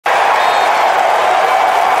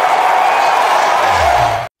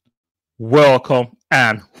Welcome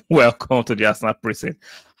and welcome to the Arsenal Precinct.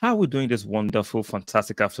 How are we doing this wonderful,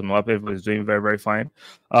 fantastic afternoon? I hope everybody's doing very, very fine.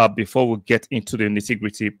 Before we get into the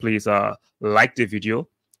nitty-gritty, please like the video.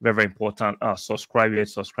 Very, very important. Subscribe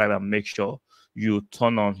and make sure you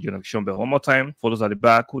turn on your notification bell. One more time, for those at the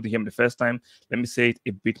back who didn't hear me the first time, let me say it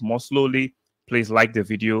a bit more slowly. Please like the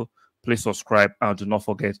video, please subscribe, and do not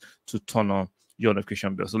forget to turn on your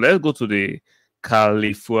notification bell. So let's go to the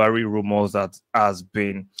Calafiori rumors that has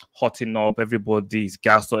been hotting up. Everybody is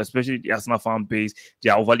gassed up, especially the Arsenal fan base. They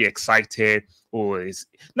are overly excited.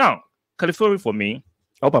 Now Calafiori, for me,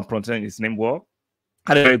 I hope I'm pronouncing his name well,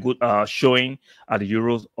 had a very good showing at the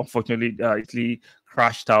Euros. Unfortunately, Italy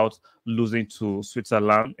crashed out, losing to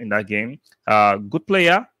Switzerland in that game. Good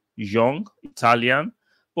player, young, Italian.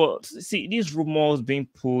 But see, these rumors being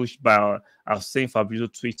pushed by, I've seen Fabrizio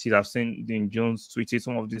tweeted, I've seen Dean Jones tweeted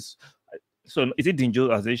some of this. So is it Dean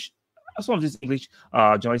Jones as some of these English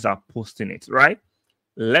journalists are posting it, right?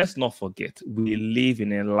 Let's not forget, we live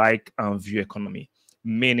in a like and view economy,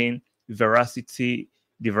 meaning the veracity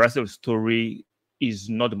of the story is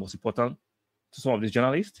not the most important to some of these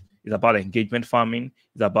journalists. It's about engagement farming.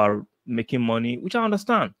 It's about making money, which I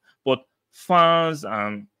understand. But fans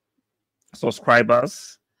and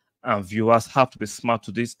subscribers and viewers have to be smart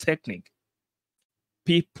to this technique.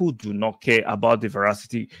 People do not care about the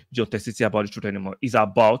veracity, the authenticity about the truth anymore. It's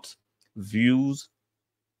about views,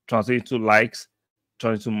 translating to likes,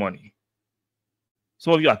 translating to money.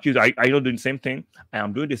 Some of you accuse, are you not doing the same thing? I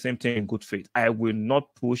am doing the same thing in good faith. I will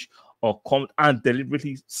not push or come and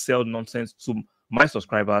deliberately sell nonsense to my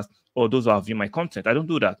subscribers or those who have viewed my content. I don't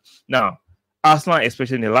do that. Now, Arsenal,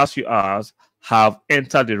 especially in the last few hours, have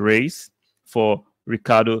entered the race for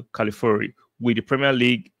Ricardo Calafiori, with the Premier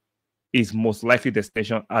League is most likely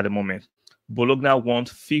destination at the moment. Bologna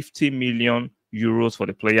wants 50 million euros for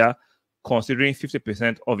the player, considering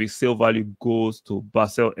 50% of his sale value goes to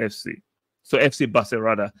Basel FC. So FC Basel,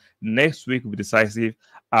 rather. Next week will be decisive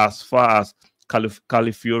as far as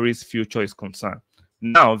Calafiori's future is concerned.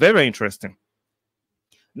 Now, very, very interesting.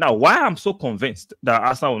 Now, why I'm so convinced that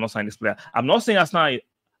Arsenal will not sign this player? I'm not saying Arsenal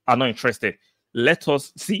are not interested. Let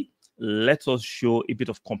us see. Let us show a bit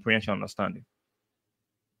of comprehension and understanding.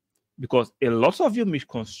 Because a lot of you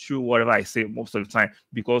misconstrue whatever I say most of the time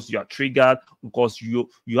because you are triggered, because you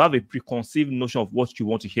have a preconceived notion of what you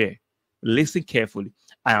want to hear. Listen carefully.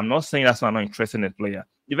 I am not saying Arsenal are not interested in a player.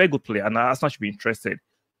 He's a very good player, and Arsenal should be interested.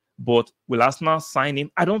 But will Arsenal sign him?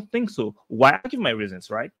 I don't think so. Why? I'll give my reasons,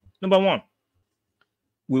 right? Number one,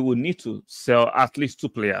 we will need to sell at least two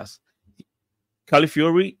players.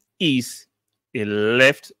 Calafiori is a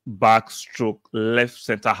left back stroke left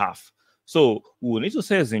center half. So we will need to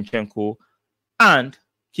sell Zinchenko and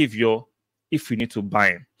Kiwior if we need to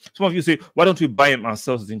buy him. Some of you say, why don't we buy him and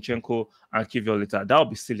sell Zinchenko and Kiwior later? That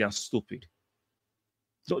would be silly and stupid.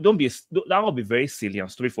 So that would be very silly and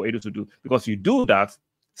stupid for Edu to do. Because if you do that,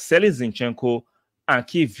 selling Zinchenko and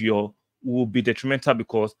Kiwior will be detrimental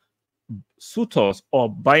because suitors or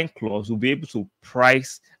buying clubs will be able to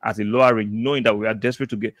price at a lower rate, knowing that we are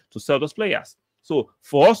desperate to sell those players. So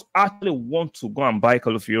for us actually want to go and buy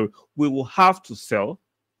Calafiori, we will have to sell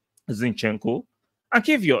Zinchenko and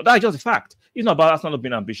Kiwior. That's just a fact. It's not about Arsenal not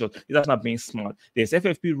being ambitious. It's Arsenal being smart. There's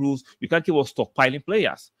FFP rules. You can't keep on stockpiling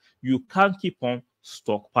players. You can't keep on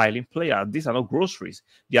stockpiling players. These are not groceries.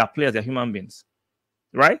 They are players. They're human beings.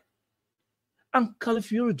 Right? And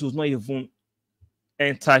Calafiori does not even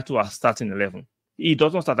enter to our starting 11. He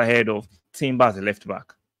does not start ahead of Timber as a left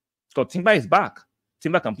back. Because Timber is back.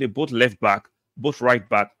 Timber can play both left back, both right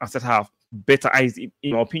back, and still have better eyes, in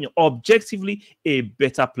my opinion, objectively a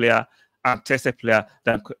better player and tested player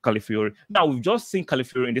than Calafiori. Now, we've just seen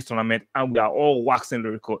Calafiori in this tournament, and we are all waxing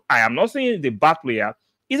lyrical. I am not saying he's a bad player.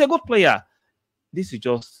 He's a good player. This is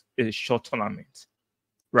just a short tournament,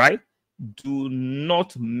 right? Do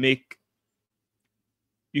not make...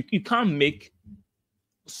 You can't make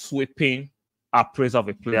sweeping appraisal of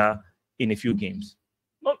a player in a few games.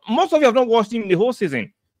 Most of you have not watched him the whole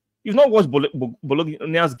season. You've not watched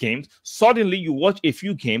Bologna's games. Suddenly, you watch a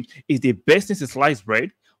few games. Is the best since sliced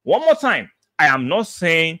bread. One more time. I am not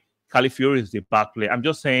saying Calafiori is the bad player. I'm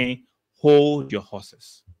just saying hold your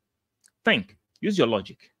horses. Think. Use your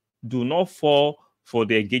logic. Do not fall for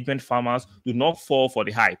the engagement farmers. Do not fall for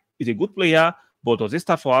the hype. He's a good player, but does he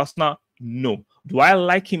start for Arsenal? No. Do I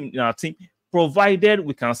like him in our team? Provided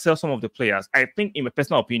we can sell some of the players. I think, in my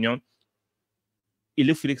personal opinion, he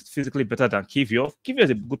looks physically better than Kiwior. Kiwior is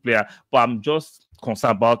a good player, but I'm just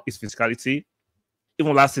concerned about his physicality.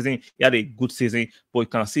 Even last season, he had a good season, but you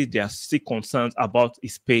can see there are still concerns about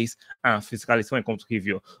his pace and physicality when it comes to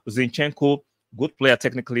Kiwior. Zinchenko, good player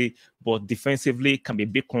technically, but defensively can be a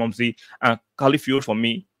bit clumsy. And Calafiori, for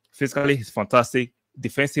me, physically he's fantastic.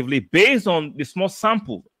 Defensively, based on the small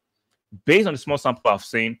sample I've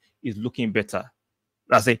seen, is looking better.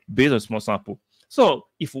 That's it, based on small sample. So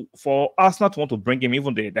if for Arsenal to want to bring him,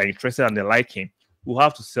 even they're interested and they like him, we'll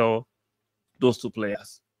have to sell those two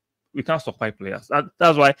players. We can't stockpile players.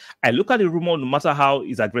 That's why I look at the rumor, no matter how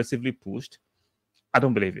it's aggressively pushed, I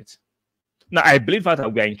don't believe it. Now, I believe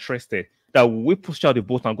that we are interested, that we push out the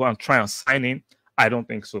boat and go and try and sign him. I don't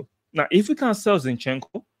think so. Now, if we can sell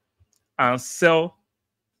Zinchenko and sell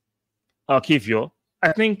Kivio,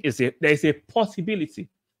 I think there's a possibility,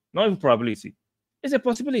 not even probability. It's a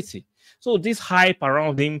possibility. So this hype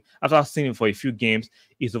around him, after seeing him for a few games,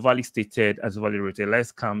 is overly stated as overly rated.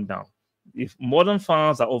 Let's calm down. If modern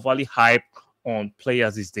fans are overly hyped on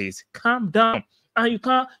players these days, calm down. And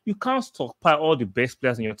you can't stockpile all the best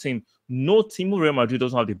players in your team. No team of Real Madrid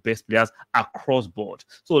doesn't have the best players across board.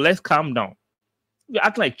 So let's calm down. We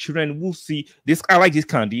act like children who see this. I like this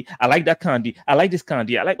candy. I like that candy. I like this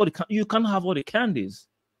candy. I like all the. You can't have all the candies.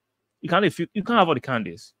 You can't have all the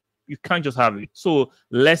candies. You can't just have it. So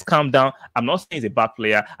let's calm down. I'm not saying he's a bad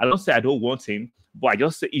player. I don't say I don't want him, but I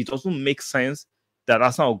just say it doesn't make sense that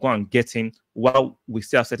Arsenal will go and get him while we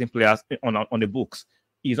still have certain players on the books.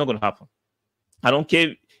 It's not going to happen. I don't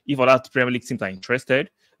care if other Premier League teams are interested.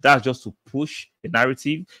 That's just to push the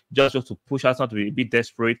narrative, just to push Arsenal to be a bit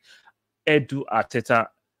desperate. Edu, Arteta,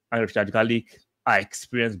 and Richard Garlic are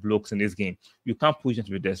experienced blokes in this game. You can't push them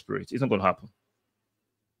to be desperate. It's not going to happen.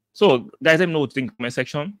 So, guys, let me know what you think in the comment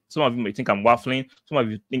section. Some of you may think I'm waffling. Some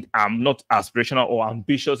of you think I'm not aspirational or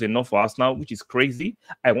ambitious enough for Arsenal, which is crazy.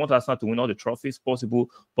 I want Arsenal to win all the trophies possible,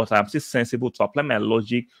 but I'm still sensible to apply my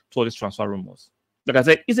logic to all these transfer rumors. Like I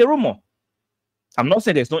said, it's a rumor. I'm not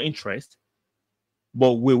saying there's no interest,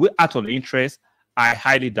 but will we act on the interest? I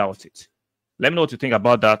highly doubt it. Let me know what you think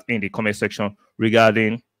about that in the comment section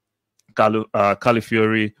regarding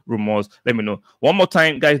Calafiori rumors. Let me know. One more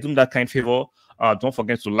time, guys, do that kind favor. Don't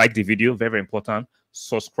forget to like the video. Very, very important.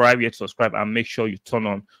 Subscribe, and make sure you turn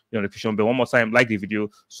on the notification bell. One more time, like the video,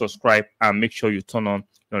 subscribe, and make sure you turn on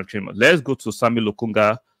the notification bell. Let's go to Sambi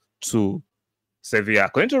Lokonga to Sevilla.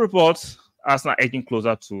 According to reports, Arsenal edging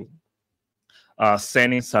closer to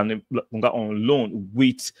sending Sambi Lokonga on loan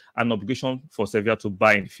with an obligation for Sevilla to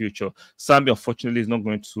buy in the future. Sambi, unfortunately, is not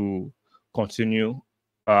going to continue.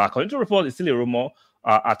 According to reports, it's still a rumor.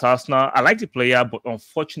 At Arsenal, I like the player, but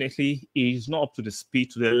unfortunately, he's not up to the speed,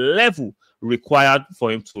 to the level required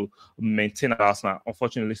for him to maintain at Arsenal.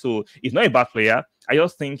 Unfortunately, so he's not a bad player. I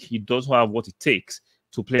just think he doesn't have what it takes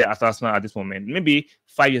to play at Arsenal at this moment. Maybe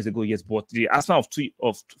 5 years ago, yes, but the Arsenal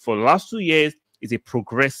for the last 2 years is a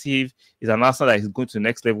progressive. Is an Arsenal that is going to the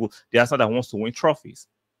next level. The Arsenal that wants to win trophies.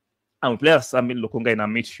 And we play as Sambi Lokonga in our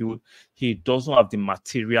midfield. He doesn't have the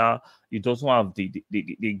material. He doesn't have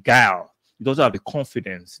the guile. He doesn't have the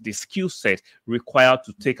confidence, the skill set required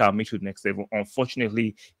to take our midfield to the next level.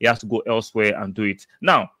 Unfortunately, he has to go elsewhere and do it.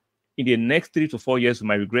 Now, in the next 3 to 4 years, we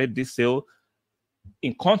might regret this sale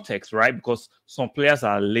in context, right? Because some players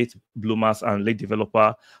are late bloomers and late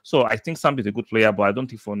developer. So I think Sambi is a good player, but I don't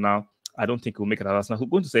think for now, I don't think he'll make it at Arsenal. We're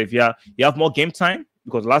going to Sevilla. You have more game time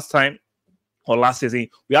because last season,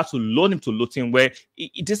 we had to loan him to Luton, where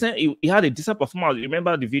he had a decent performance.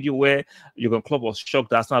 Remember the video where Jurgen Klopp was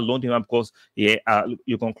shocked that Arsenal loaned him because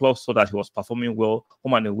Jurgen Klopp saw that he was performing well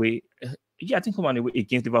home and away. I think home and away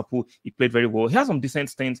against Liverpool, he played very well. He has some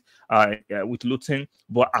decent stints with Luton,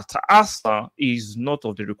 but at Arsenal, he's not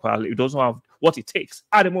of the required. He doesn't have what it takes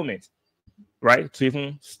at the moment, right, to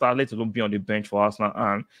even start, let alone be on the bench for Arsenal.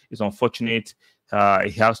 And it's unfortunate.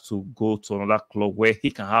 He has to go to another club where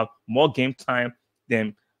he can have more game time,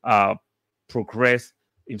 then progress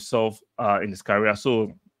himself in his career.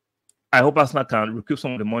 So I hope Arsenal can recoup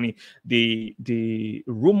some of the money. The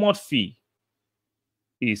rumored fee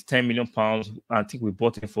is £10 million. I think we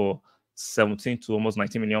bought it for 17 to almost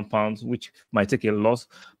 19 million pounds, which might take a loss.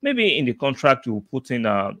 Maybe in the contract we'll put in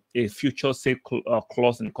a future sale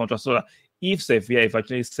clause in the contract, so that if Sevilla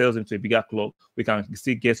eventually sells him to a bigger club, we can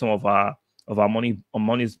still get some of our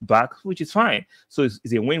money's back, which is fine. So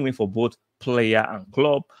it's a win-win for both player and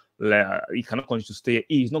club. He cannot continue to stay.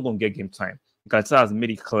 He's not going to get game time. Garcia has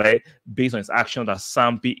made it clear based on his action that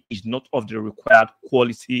Sambi is not of the required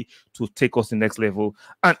quality to take us to the next level.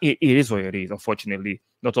 And it is what it is, unfortunately.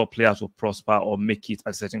 Not all players will prosper or make it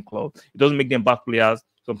at a certain club. It doesn't make them bad players.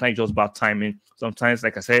 Sometimes just bad timing. Sometimes,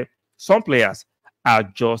 like I said, some players are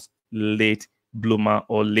just late bloomer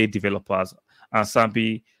or late developers. And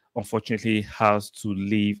Sambi, unfortunately, has to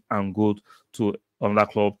leave and go to another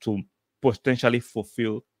club to potentially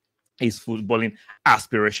fulfill his footballing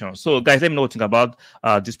aspirations. So, guys, let me know what you think about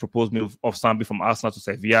this proposed move of Sambi from Arsenal to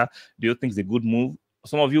Sevilla. Do you think it's a good move?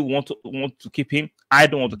 Some of you want to keep him. I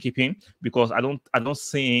don't want to keep him because I don't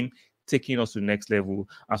see him taking us to the next level.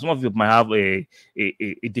 And some of you might have a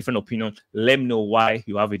different opinion. Let me know why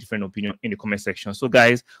you have a different opinion in the comment section. So,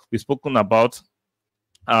 guys, we've spoken about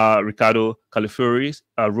Ricardo Calafiori's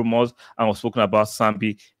rumors, and we've spoken about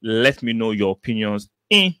Sambi. Let me know your opinions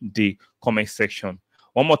in the comment section.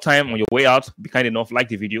 One more time, on your way out, be kind enough, like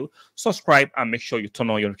the video, subscribe, and make sure you turn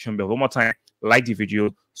on your notification bell. One more time, like the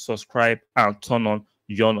video, subscribe, and turn on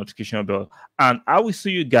your notification bell. And I will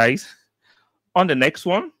see you guys on the next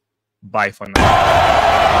one. Bye for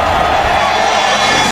now.